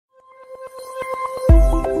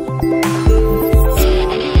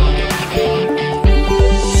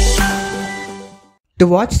To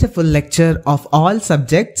watch the full lecture of all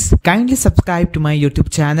subjects, kindly subscribe to my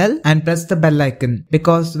YouTube channel and press the bell icon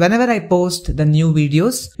because whenever I post the new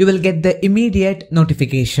videos, you will get the immediate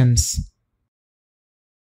notifications.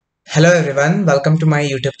 Hello everyone, welcome to my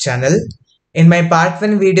YouTube channel. In my part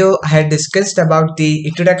 1 video, I had discussed about the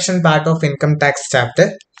introduction part of income tax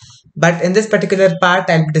chapter. But in this particular part,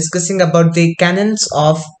 I'll be discussing about the canons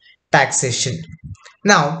of taxation.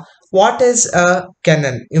 Now, what is a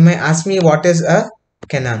canon? You may ask me, what is a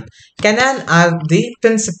canon? Canon are the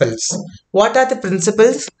principles. What are the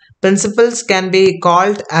principles? Principles can be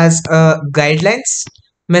called as guidelines,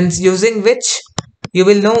 means using which you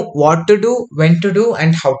will know what to do, when to do,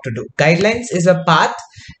 and how to do. Guidelines is a path.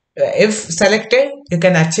 If selected, you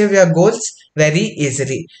can achieve your goals very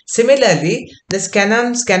easily. Similarly, these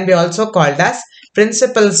canons can be also called as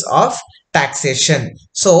principles of taxation.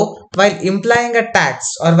 So, while implying a tax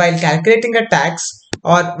or while calculating a tax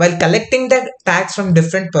or while collecting the tax from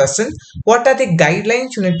different person, what are the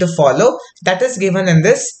guidelines you need to follow? That is given in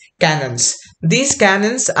this canons. These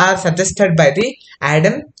canons are suggested by the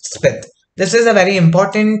Adam Smith. This is a very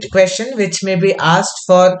important question which may be asked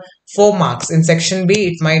for 4 marks. In section B,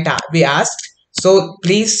 it might be asked. So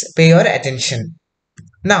please pay your attention.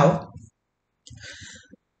 Now,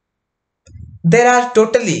 there are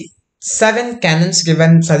totally 7 canons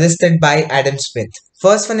given suggested by Adam Smith.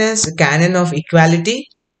 First one is Canon of Equality,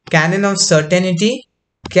 Canon of Certainty,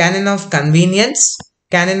 Canon of Convenience,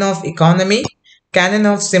 Canon of Economy, Canon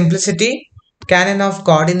of Simplicity, Canon of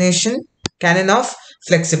Coordination, Canon of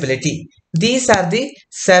Flexibility. These are the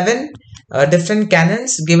 7 different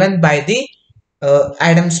canons given by the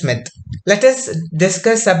Adam Smith. Let us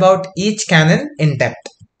discuss about each canon in depth.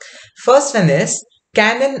 First one is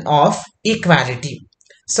Canon of Equality.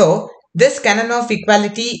 So this Canon of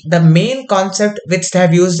Equality, the main concept which they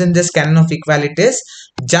have used in this Canon of Equality is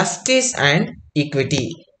justice and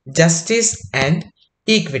equity. Justice and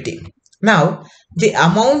equity. Now, the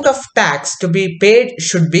amount of tax to be paid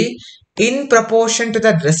should be in proportion to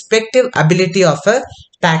the respective ability of a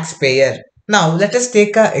taxpayer. Now, let us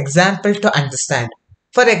take an example to understand.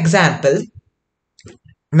 For example,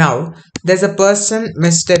 now there's a person,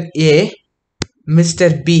 Mr. A,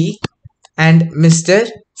 Mr. B, and Mr.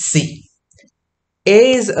 C.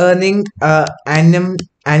 A is earning an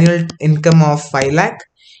annual income of 5 lakh,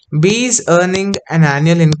 B is earning an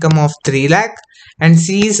annual income of 3 lakh, and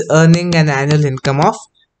C is earning an annual income of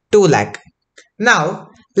 2 lakh. Now,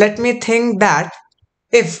 let me think that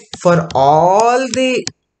if for all the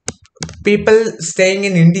people staying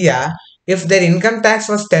in India, if their income tax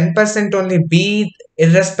was 10% only, be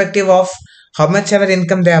irrespective of how much ever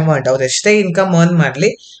income they have earned, or stay income earn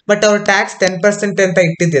madly, but our tax 10% anta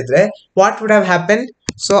ittididre, what would have happened?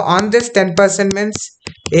 So on this 10% means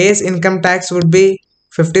A's income tax would be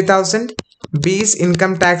 50,000, B's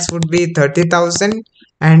income tax would be 30,000,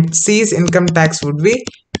 and C's income tax would be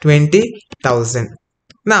 20,000.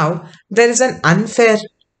 Now, there is an unfair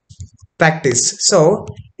practice. So,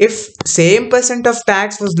 if same percent of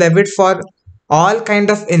tax was levied for all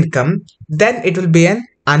kind of income, then it will be an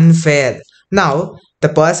unfair. Now, the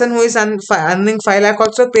person who is earning 5 lakh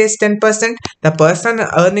also pays 10%. The person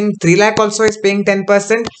earning 3 lakh also is paying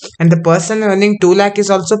 10%. And the person earning 2 lakh is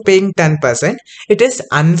also paying 10%. It is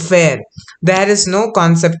unfair. There is no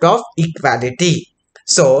concept of equality.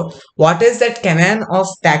 So, what is that canon of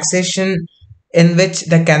taxation in which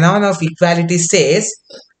the Canon of Equality says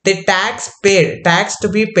the tax to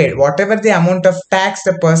be paid, whatever the amount of tax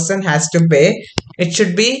the person has to pay, it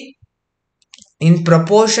should be in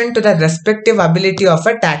proportion to the respective ability of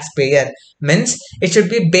a taxpayer. Means it should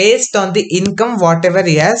be based on the income whatever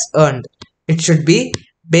he has earned. It should be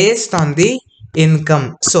based on the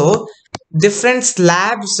income. So different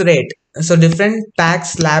slabs rate. So different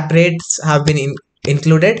tax slab rates have been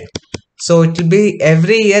included. So it will be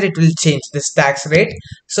every year it will change this tax rate.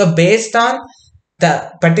 So based on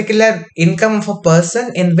the particular income of a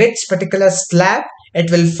person in which particular slab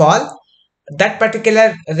it will fall, that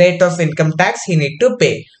particular rate of income tax he need to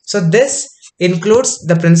pay. So this includes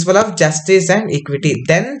the principle of justice and equity.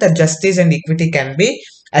 Then the justice and equity can be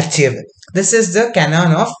achieved. This is the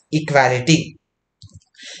Canon of Equality.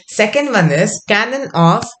 Second one is Canon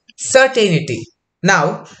of Certainty.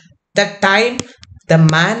 Now, the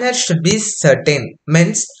manner should be certain,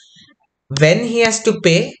 means when he has to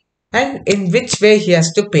pay and in which way he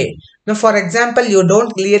has to pay. Now, for example, you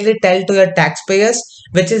don't clearly tell to your taxpayers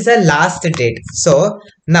which is the last date. So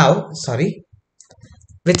now,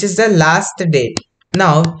 which is the last date.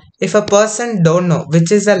 Now, if a person don't know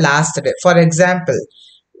which is the last day, for example,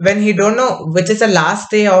 when he don't know which is the last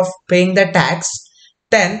day of paying the tax,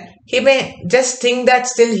 then he may just think that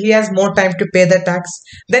still he has more time to pay the tax,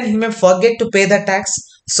 then he may forget to pay the tax.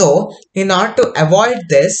 So in order to avoid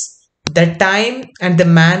this, the time and the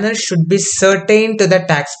manner should be certain to the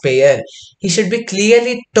taxpayer. He should be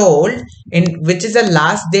clearly told in which is the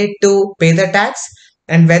last date to pay the tax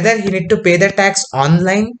and whether he need to pay the tax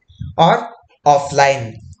online or offline.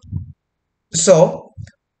 So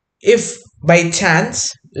if by chance,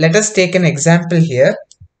 let us take an example here.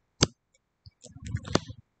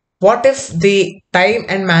 What if the time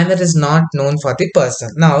and manner is not known for the person?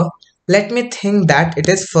 Now, let me think that it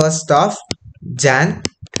is 1st of Jan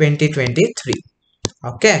 2023.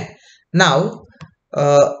 Okay. Now,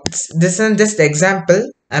 this is just example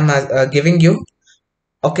I'm giving you.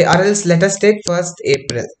 Okay, or else let us take 1st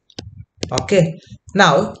April. Okay.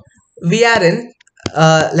 Now, we are in,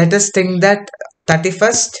 let us think that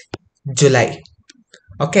 31st July.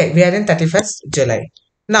 Okay, we are in 31st July.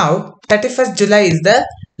 Now, 31st July is the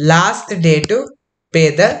last day to pay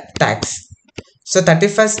the tax. So,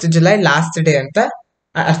 31st July last day anta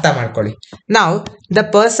artha madkoli. Now, the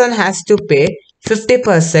person has to pay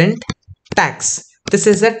 50% tax. This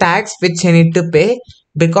is the tax which he need to pay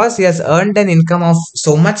because he has earned an income of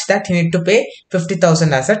so much that he need to pay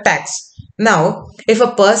 50,000 as a tax. Now, if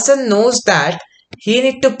a person knows that he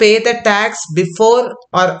need to pay the tax before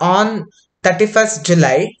or on 31st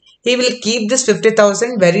July, he will keep this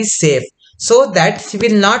 50,000 very safe so that he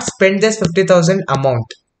will not spend this 50,000 amount.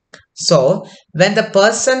 So when the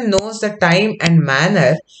person knows the time and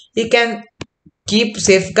manner, he can keep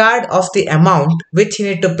safeguard of the amount which he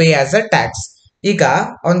need to pay as a tax. ಈಗ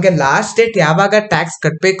ಅವನಿಗೆ last date ಯಾವಾಗ tax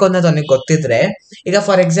ಕಟ್ಟಬೇಕು ಅನ್ನೋದು ಅವನಿಗೆ ಗೊತ್ತಿದ್ರೆ, ಈಗ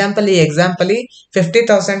for example ಈ example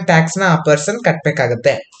 50,000 tax ನ ಆ ಪರ್ಸನ್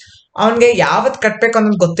ಕಟ್ಟಬೇಕಾಗುತ್ತೆ. ಅವನಿಗೆ ಯಾವತ್ ಕಟ್ಬೇಕು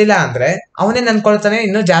ಅನ್ನೋದು ಗೊತ್ತಿಲ್ಲ ಅಂದ್ರೆ ಅವನೇ ಅನ್ಕೊಳ್ತಾನೆ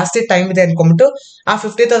ಇನ್ನು ಜಾಸ್ತಿ ಟೈಮ್ ಇದೆ ಅನ್ಕೊಂಡ್ಬಿಟ್ಟು ಆ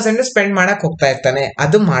 50,000 ಸ್ಪೆಂಡ್ ಮಾಡಕ್ ಹೋಗ್ತಾ ಇರ್ತಾನೆ.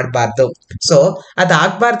 ಅದು ಮಾಡಬಾರ್ದು. ಸೊ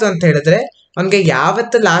ಅದಾಗಬಾರ್ದು ಅಂತ ಹೇಳಿದ್ರೆ ಅವನಿಗೆ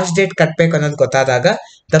ಯಾವತ್ತು ಲಾಸ್ಟ್ ಡೇಟ್ ಕಟ್ಬೇಕು ಅನ್ನೋದು ಗೊತ್ತಾದಾಗ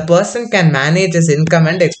the person can manage his income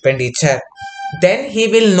and expenditure. Then he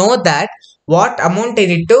will know that what amount he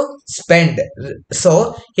need to spend. So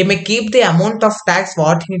he may keep the amount of tax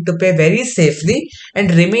what he need to pay very safely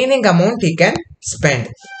and remaining amount he can spend.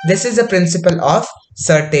 This is the principle of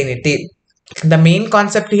certainty. The main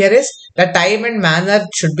concept here is the time and manner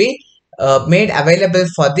should be made available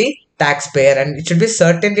for the taxpayer and it should be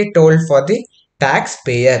certainly told for the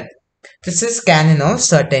taxpayer. This is Canon of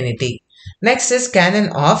Certainty. Next is Canon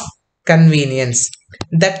of Convenience.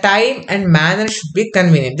 The time and manner should be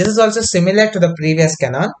convenient. This is also similar to the previous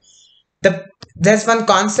canon. There's one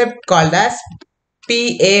concept called as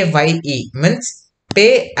PAYE, means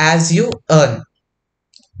pay as you earn.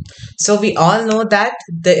 So we all know that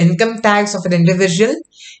the income tax of an individual,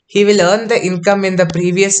 he will earn the income in the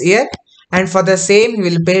previous year and for the same he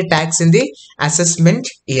will pay tax in the assessment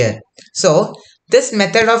year. So this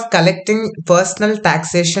method of collecting personal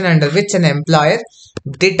taxation under which an employer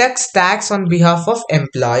deducts tax on behalf of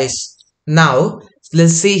employees. Now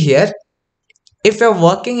let's see here. If you're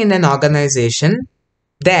working in an organization,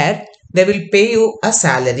 there they will pay you a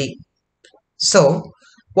salary. So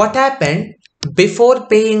what happened before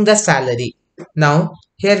paying the salary? Now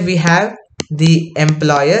here we have the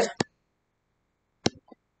employer.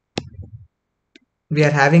 We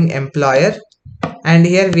are having employer and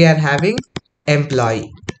here we are having employee.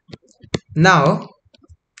 Now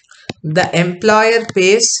the employer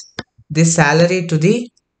pays the salary to the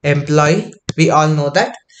employee. We all know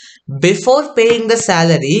that before paying the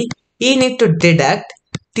salary he need to deduct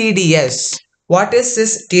TDS. What is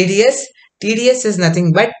this TDS? TDS is nothing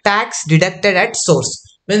but tax deducted at source.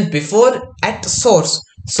 Means before at source.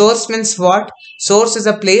 Source means what? Source is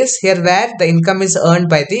a place here where the income is earned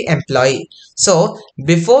by the employee. So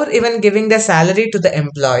before even giving the salary to the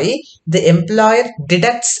employer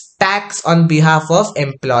deducts tax on behalf of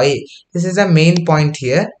employee. This is the main point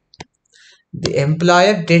here. The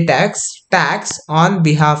employer deducts tax on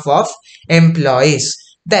behalf of employees.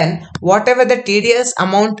 Then whatever the TDS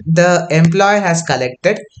amount the employer has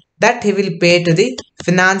collected, that he will pay to the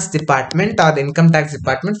finance department or the income tax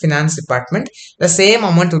department, finance department. The same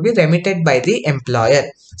amount will be remitted by the employer.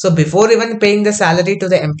 So before even paying the salary to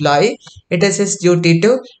the employee, it is his duty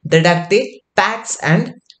to deduct the tax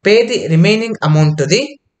and pay the remaining amount to the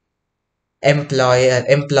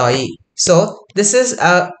employee. So this is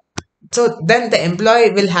so then the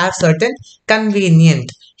employee will have certain convenient.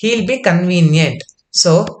 He'll be convenient.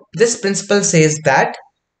 So this principle says that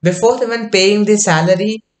before even paying the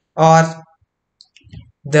salary or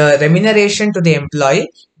the remuneration to the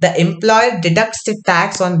employer deducts the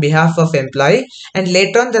tax on behalf of employee and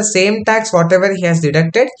later on the same tax whatever he has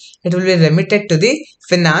deducted, it will be remitted to the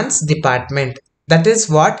finance department. That is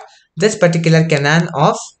what this particular canon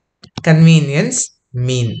of convenience,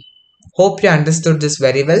 mean. Hope you understood this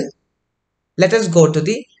very well. Let us go to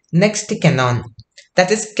the next canon,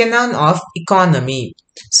 that is Canon of Economy.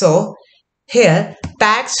 So here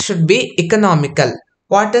tax should be economical.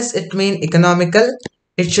 What does it mean economical?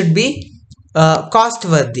 It should be cost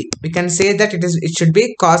worthy. We can say that it should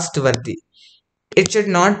be cost worthy. It should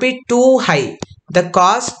not be too high. The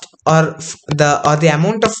cost or the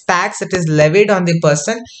amount of tax that is levied on the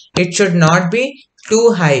person, it should not be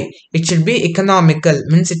too high. It should be economical,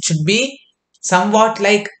 means it should be somewhat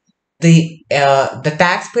like the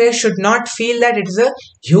taxpayer should not feel that it is a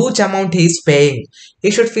huge amount he is paying. He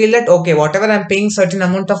should feel that okay, whatever I'm paying certain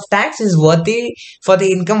amount of tax is worthy for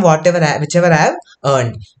the income whichever I have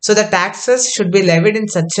earned. So the taxes should be levied in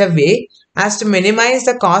such a way as to minimize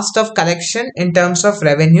the cost of collection in terms of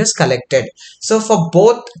revenues collected. So for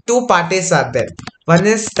both, two parties are there. One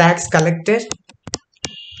is tax collector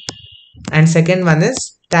and second one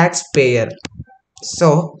is taxpayer.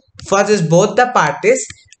 So for this both the parties,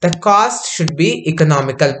 the cost should be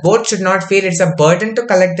economical. Both should not feel it's a burden to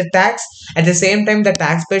collect the tax. At the same time, the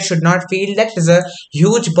taxpayer should not feel that it is a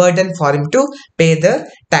huge burden for him to pay the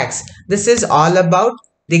tax. This is all about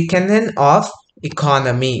the Canon of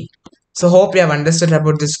Economy. So hope you have understood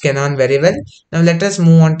about this canon very well. Now let us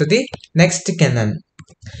move on to the next canon.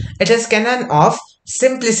 It is Canon of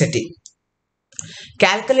Simplicity.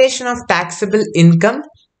 Calculation of taxable income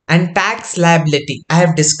and tax liability. I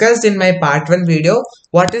have discussed in my part 1 video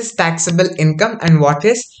what is taxable income and what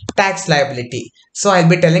is tax liability. So I'll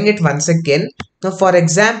be telling it once again. Now for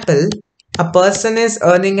example, a person is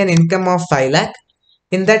earning an income of 5 lakh.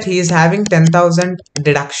 In that he is having 10,000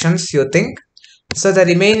 deductions, you think. So the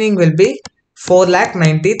remaining will be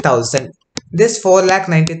 4,90,000. This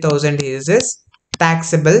 4,90,000 is his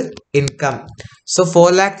taxable income. So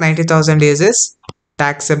 4,90,000 is his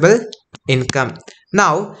taxable income.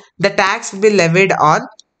 Now the tax will be levied on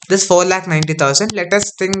this 4,90,000. Let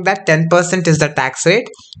us think that 10% is the tax rate.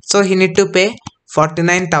 So he need to pay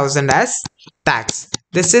 49,000 as tax.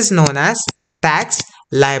 This is known as tax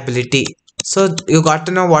liability. So you got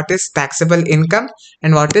to know what is taxable income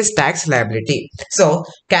and what is tax liability. So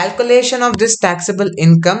calculation of this taxable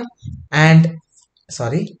income and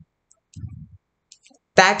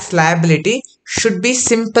tax liability should be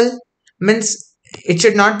simple, means it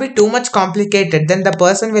should not be too much complicated, then the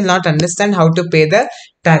person will not understand how to pay the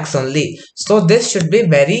tax only. So this should be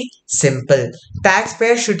very simple.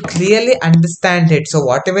 Taxpayer should clearly understand it. So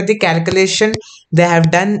whatever the calculation they have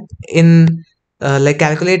done in like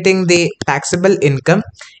calculating the taxable income,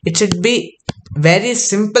 it should be very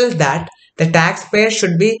simple that the taxpayer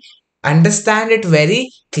should be understand it very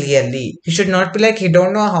clearly. He should not be like he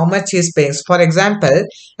don't know how much he is paying. So for example,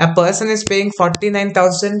 a person is paying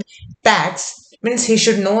 49,000 tax, means he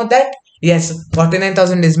should know that yes,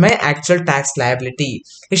 49,000 is my actual tax liability.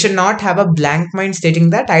 He should not have a blank mind stating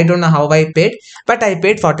that I don't know how I paid, but I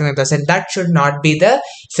paid 49,000. That should not be the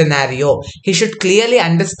scenario. He should clearly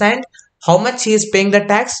understand how much he is paying the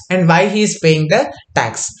tax and why he is paying the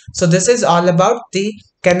tax. So this is all about the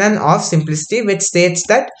Canon of Simplicity, which states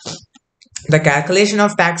that the calculation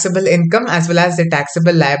of taxable income as well as the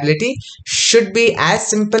taxable liability should be as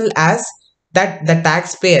simple as that the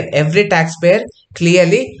taxpayer, every taxpayer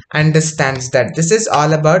clearly understands that. This is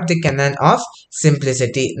all about the Canon of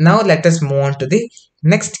Simplicity. Now let us move on to the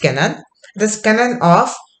next canon, this Canon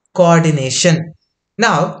of Coordination.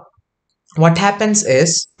 Now what happens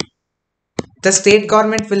is the state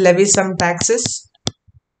government will levy some taxes,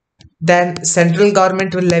 then central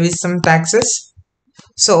government will levy some taxes.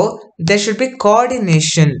 So there should be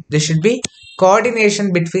coordination. There should be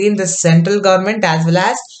coordination between the central government as well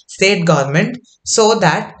as state government, so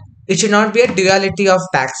that it should not be a duality of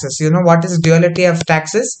taxes. You know what is duality of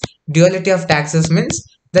taxes? Duality of taxes means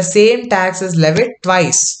the same tax is levied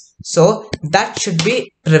twice. So that should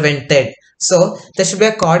be prevented. So there should be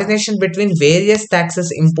a coordination between various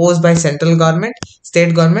taxes imposed by central government,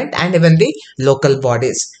 state government and even the local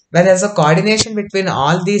bodies. When there's a coordination between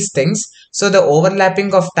all these things, so the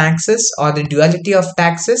overlapping of taxes or the duality of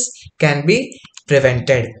taxes can be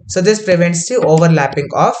prevented. So this prevents the overlapping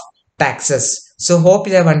of taxes. So hope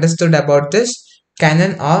you have understood about this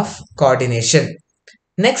Canon of Coordination.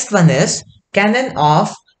 Next one is Canon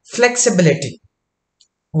of Flexibility.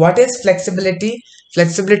 What is flexibility?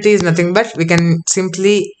 Flexibility is nothing but we can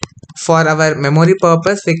simply, for our memory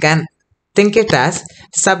purpose, we can think it as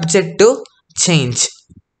subject to change.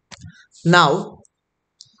 Now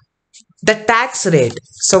the tax rate,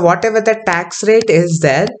 so whatever the tax rate is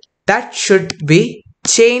there, that should be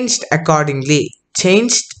changed accordingly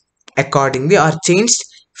or changed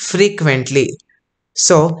frequently.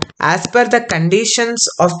 So, as per the conditions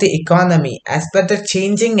of the economy, as per the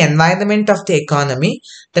changing environment of the economy,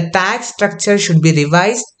 the tax structure should be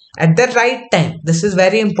revised at the right time. This is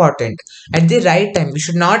very important. At the right time. We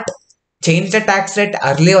should not change the tax rate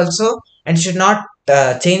early also, and should not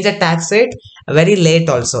change the tax rate very late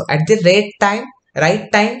also. At the right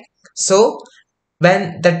time. So,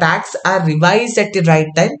 when the tax are revised at the right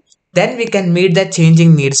time, then we can meet the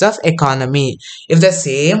changing needs of economy. If the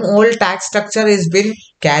same old tax structure is been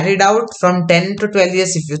carried out from 10 to 12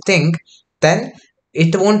 years, if you think, then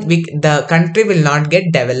it won't be, the country will not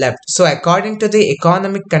get developed. So according to the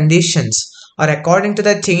economic conditions, or according to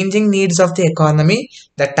the changing needs of the economy,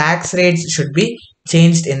 the tax rates should be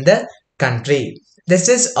changed in the country. This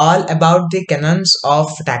is all about the canons of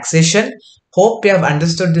taxation. Hope you have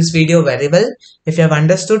understood this video very well. If you have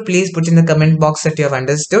understood, please put in the comment box that you have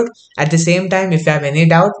understood. At the same time, if you have any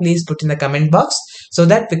doubt, please put in the comment box so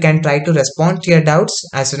that we can try to respond to your doubts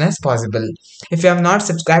as soon as possible. If you have not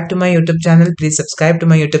subscribed to my YouTube channel, please subscribe to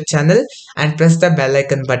my YouTube channel and press the bell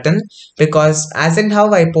icon button, because as and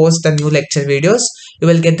how I post the new lecture videos, you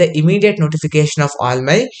will get the immediate notification of all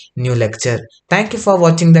my new lecture. Thank you for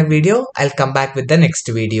watching the video. I'll come back with the next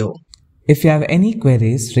video. If you have any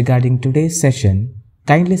queries regarding today's session,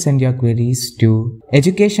 kindly send your queries to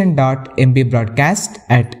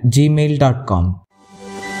education.mbroadcast@gmail.com.